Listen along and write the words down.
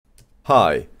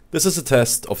Hi, this is a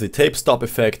test of the tape stop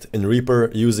effect in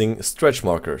Reaper using stretch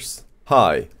markers.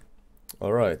 Hi.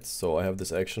 Alright, so I have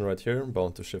this action right here,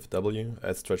 bound to Shift W,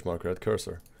 add stretch marker at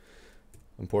cursor.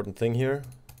 Important thing here,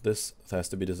 this has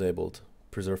to be disabled.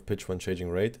 Preserve pitch when changing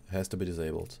rate has to be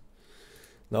disabled.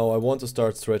 Now I want to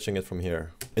start stretching it from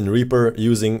here. In Reaper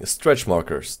using stretch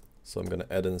markers. So I'm gonna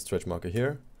add in a stretch marker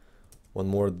here. One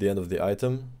more at the end of the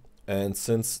item. And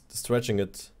since stretching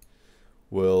it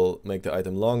will make the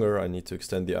item longer, I need to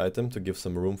extend the item to give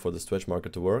some room for the stretch marker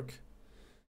to work.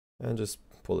 And just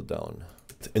pull it down.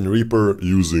 In Reaper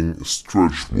using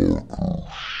stretch markers.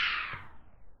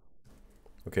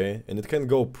 Okay, and it can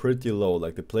go pretty low,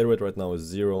 like the play rate right now is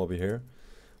 0 over here.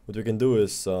 What we can do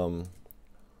is to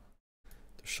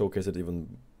showcase it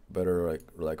even better,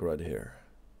 like right here.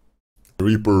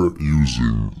 Reaper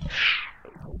using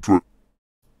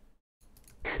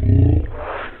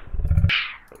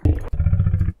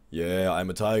Yeah, I'm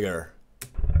a tiger.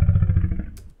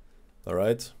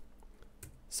 Alright.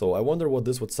 So I wonder what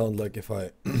this would sound like if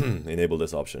I enable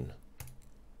this option.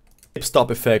 Tape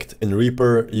stop effect in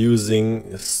Reaper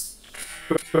using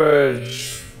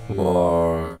stretch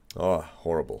mark. Oh,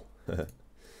 horrible.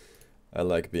 I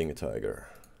like being a tiger.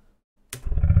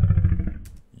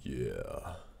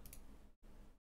 Yeah.